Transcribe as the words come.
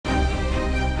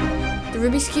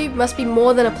Rubik's Cube must be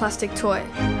more than a plastic toy.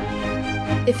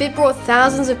 If it brought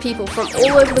thousands of people from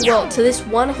all over the world to this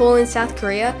one hall in South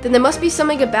Korea, then there must be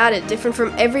something about it different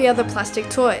from every other plastic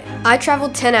toy. I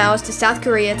travelled 10 hours to South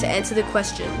Korea to answer the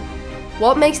question,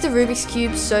 what makes the Rubik's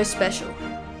Cube so special?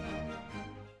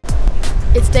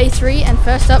 It's day 3 and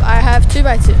first up I have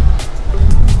 2x2.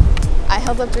 I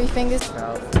held up 3 fingers.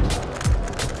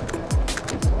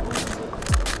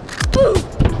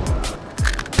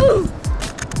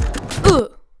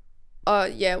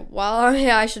 Yeah, while I'm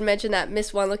here I should mention that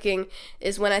miss one looking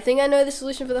is when I think I know the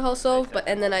solution for the whole solve,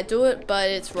 and then I do it, but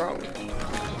it's wrong. I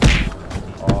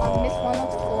missed 1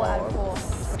 of 4 out of 4.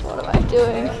 What am I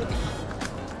doing?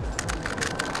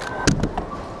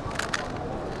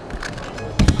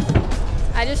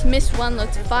 I just missed 1 look.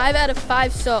 5 out of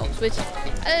 5 solves, which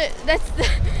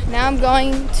Now I'm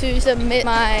going to submit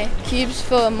my cubes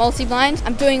for multi-blind.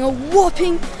 I'm doing a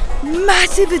whopping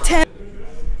massive attempt.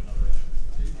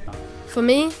 For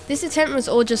me, this attempt was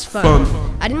all just fun.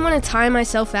 I didn't want to tire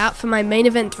myself out for my main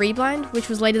event 3 blind, which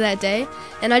was later that day,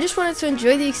 and I just wanted to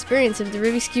enjoy the experience of the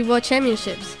Rubik's Cube World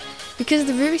Championships. Because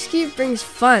the Rubik's Cube brings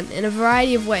fun in a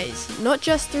variety of ways, not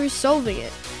just through solving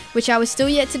it, which I was still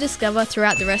yet to discover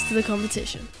throughout the rest of the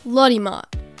competition. Lottie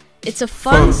Mart. It's a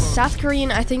fun South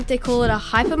Korean, I think they call it a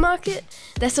hypermarket,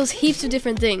 that sells heaps of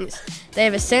different things. They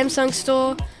have a Samsung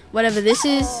store, whatever this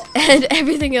is, and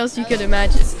everything else you could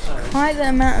imagine. Quite the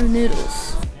amount of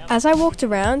noodles. As I walked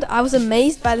around, I was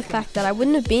amazed by the fact that I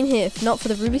wouldn't have been here if not for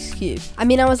the Rubik's Cube. I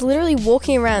mean, I was literally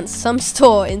walking around some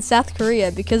store in South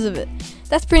Korea because of it.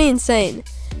 That's pretty insane.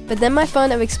 But then my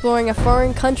fun of exploring a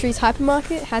foreign country's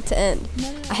hypermarket had to end.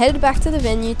 I headed back to the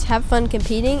venue to have fun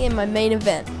competing in my main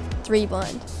event, 3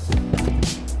 blind.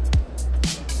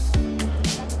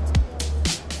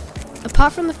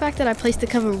 Apart from the fact that I placed the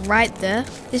cover right there,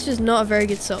 this was not a very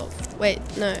good solve. Wait,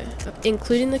 no,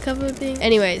 including the cover being...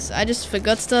 Anyways, I just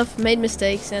forgot stuff, made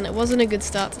mistakes, and it wasn't a good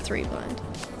start to 3 blind.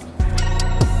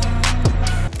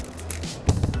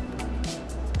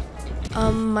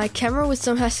 My camera was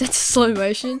somehow set to slow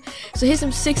motion, so here's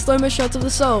some 6 slow-mo shots of the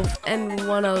solve, and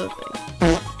one other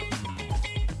thing.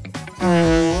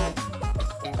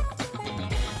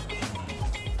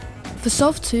 For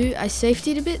solve 2, I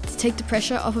safetied a bit to take the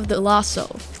pressure off of the last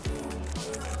solve.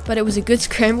 But it was a good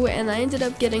scramble and I ended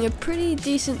up getting a pretty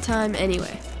decent time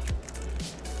anyway.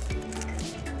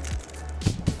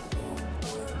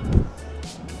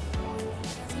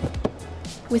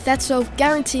 With that solve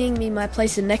guaranteeing me my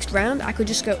place in next round, I could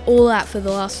just go all out for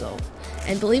the last solve.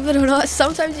 And believe it or not,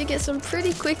 sometimes you get some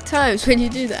pretty quick times when you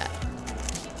do that.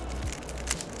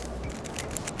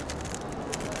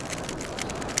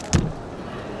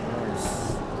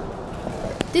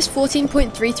 This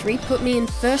 14.33 put me in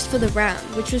first for the round,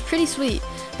 which was pretty sweet,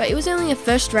 but it was only a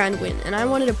first round win and I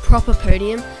wanted a proper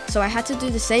podium, so I had to do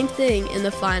the same thing in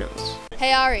the finals.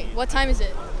 Hey Ari, what time is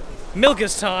it?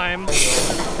 Milkers time!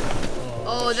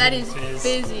 Oh, that is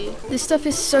fizzy. This stuff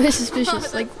is so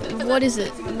suspicious. Like, what is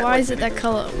it? Why is it that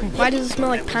color? Why does it smell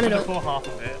like Panadol?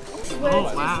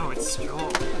 Oh wow, it's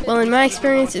strong. Well, in my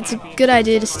experience, it's a good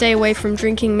idea to stay away from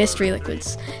drinking mystery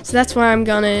liquids. So that's why I'm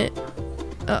gonna...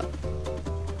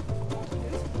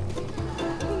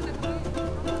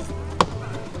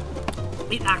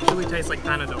 It actually tastes like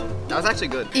Panadol. That was actually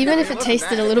good. Even if it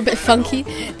tasted a little bit funky,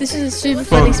 this was a super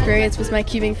fun experience with my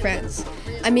cubing friends.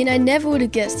 I mean, I never would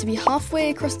have guessed to be halfway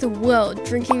across the world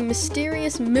drinking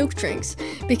mysterious milk drinks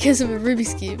because of a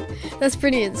Rubik's Cube. That's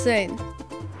pretty insane.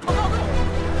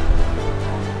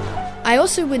 I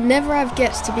also would never have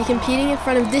guessed to be competing in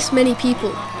front of this many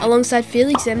people, alongside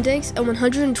Felix Zemdegs, a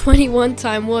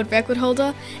 121-time world record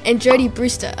holder, and Jody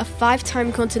Brewster, a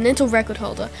 5-time continental record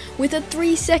holder, with a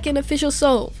 3-second official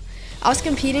solve. I was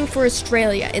competing for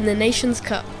Australia in the Nations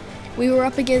Cup. We were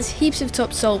up against heaps of top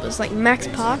solvers like Max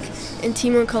Park and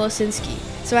Timon Kolosinski,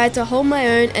 so I had to hold my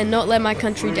own and not let my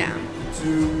country down.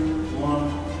 2, 1,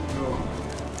 go.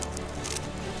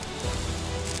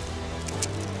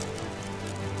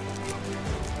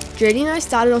 Jody and I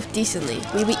started off decently.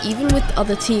 We were even with the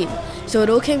other team, so it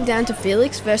all came down to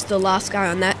Felix versus the last guy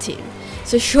on that team.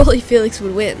 So surely Felix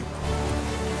would win.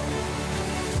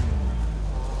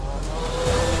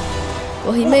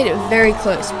 Well, he made it very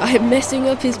close by messing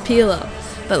up his peeler,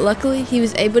 but luckily he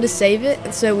was able to save it,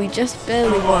 and so we just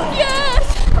barely won.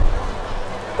 Yes!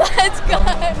 Let's go!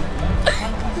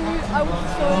 I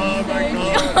was so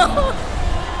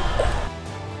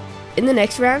In the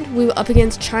next round, we were up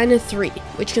against China 3,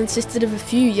 which consisted of a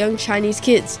few young Chinese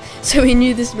kids, so we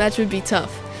knew this match would be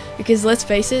tough. Because let's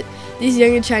face it, these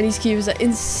younger Chinese cubers are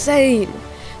insane!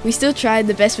 We still tried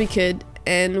the best we could,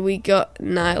 and we got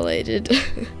annihilated.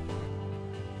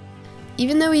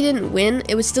 Even though we didn't win,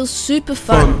 it was still super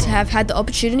fun to have had the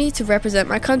opportunity to represent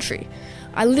my country.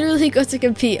 I literally got to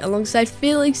compete alongside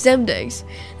Felix Zemdegs.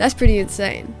 That's pretty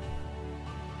insane.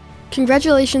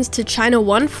 Congratulations to China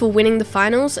 1 for winning the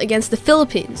finals against the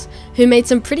Philippines, who made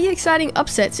some pretty exciting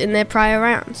upsets in their prior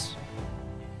rounds.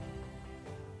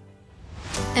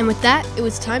 And with that, it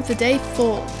was time for day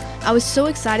 4. I was so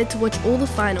excited to watch all the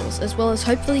finals, as well as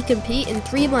hopefully compete in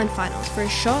 3 blind finals for a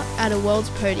shot at a world's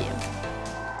podium.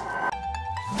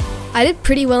 I did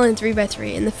pretty well in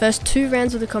 3x3 in the first 2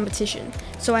 rounds of the competition,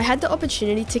 so I had the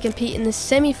opportunity to compete in the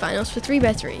semi-finals for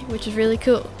 3x3, which was really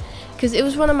cool, because it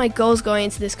was one of my goals going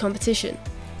into this competition.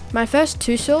 My first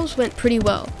 2 solves went pretty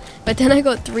well, but then I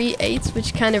got 3 8s,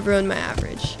 which kind of ruined my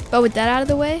average. But with that out of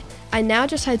the way, I now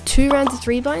just had 2 rounds of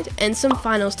 3 blind and some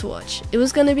finals to watch. It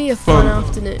was going to be a fun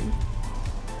afternoon.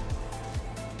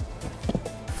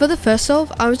 For the first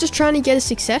solve, I was just trying to get a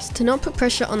success to not put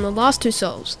pressure on the last 2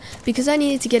 solves, because I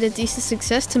needed to get a decent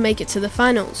success to make it to the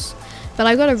finals. But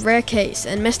I got a rare case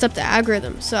and messed up the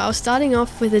algorithm, so I was starting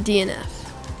off with a DNF.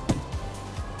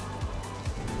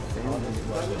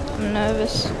 I'm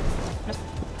nervous.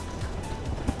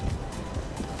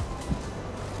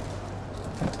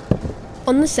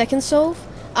 On the second solve,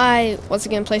 I once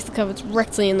again placed the cover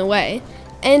directly in the way,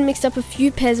 and mixed up a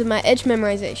few pairs of my edge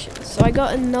memorizations, so I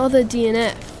got another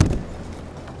DNF.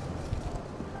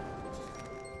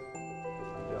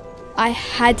 I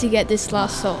had to get this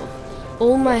last solve.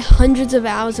 All my hundreds of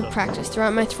hours of practice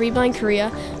throughout my 3 blind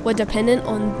career were dependent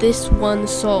on this one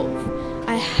solve.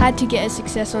 I had to get a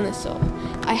success on this solve.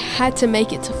 I had to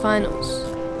make it to finals.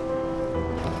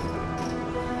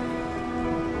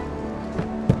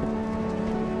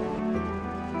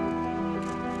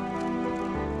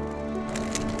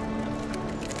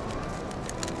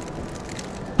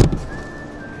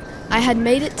 I had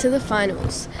made it to the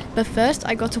finals, but first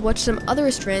I got to watch some other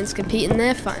Australians compete in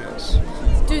their finals.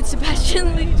 Dude,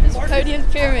 Sebastian Lee just podium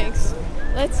pyramids.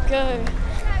 Let's go.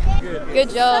 Good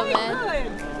job,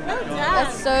 man.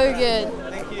 That's so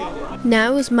good.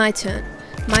 Now it was my turn.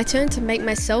 My turn to make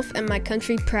myself and my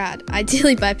country proud,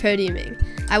 ideally by podiuming.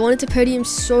 I wanted to podium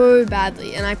so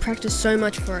badly, and I practiced so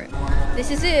much for it. This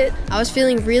is it. I was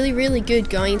feeling really good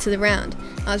going into the round.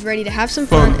 I was ready to have some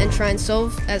fun and try and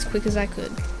solve as quick as I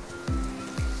could.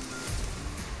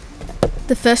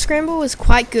 The first scramble was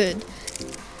quite good,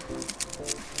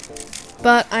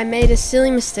 but I made a silly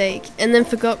mistake and then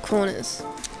forgot corners.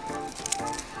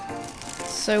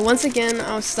 So once again,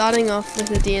 I was starting off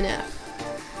with a DNF.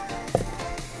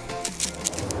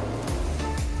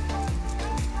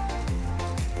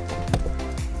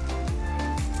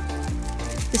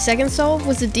 The second solve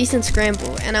was a decent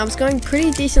scramble, and I was going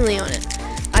pretty decently on it.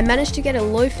 I managed to get a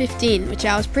low 15, which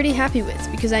I was pretty happy with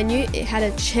because I knew it had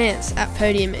a chance at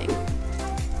podiuming.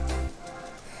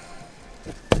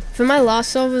 For my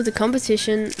last solve of the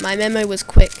competition, my memo was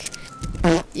quick.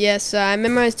 Yes, I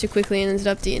memorized too quickly and ended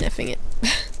up DNFing it.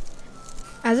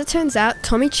 As it turns out,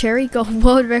 Tommy Cherry got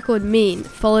world record mean,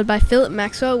 followed by Philip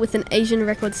Maxwell with an Asian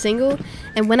record single,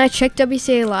 and when I checked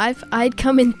WCA Live, I'd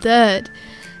come in 3rd.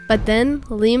 But then,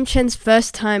 Liam Chen's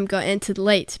first time got entered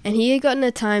late, and he had gotten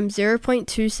a time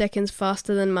 0.2 seconds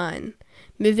faster than mine,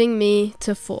 moving me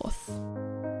to 4th.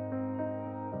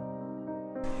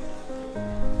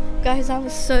 Guys, I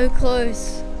was so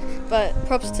close, but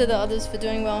props to the others for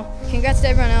doing well. Congrats to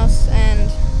everyone else,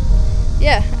 and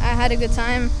yeah, I had a good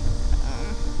time.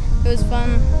 It was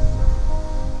fun.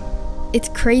 It's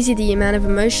crazy the amount of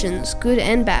emotions, good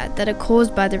and bad, that are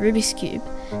caused by the Rubik's Cube.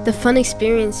 The fun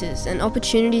experiences and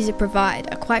opportunities it provides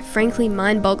are quite frankly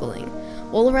mind-boggling.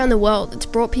 All around the world, it's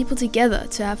brought people together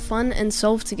to have fun and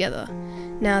solve together.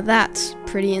 Now that's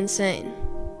pretty insane.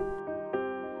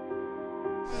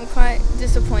 I'm quite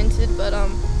disappointed, but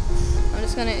I'm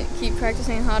just gonna keep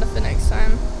practicing harder for next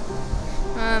time.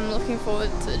 I'm looking forward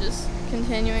to just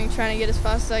continuing trying to get as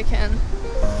fast as I can.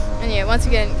 And yeah, once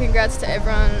again, congrats to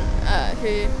everyone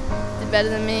who did better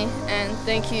than me, and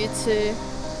thank you to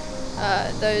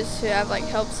those who have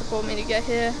helped support me to get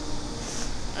here,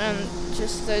 and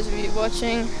just those of you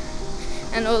watching,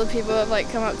 and all the people who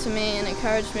have come up to me and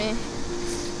encouraged me.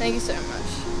 Thank you so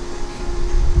much.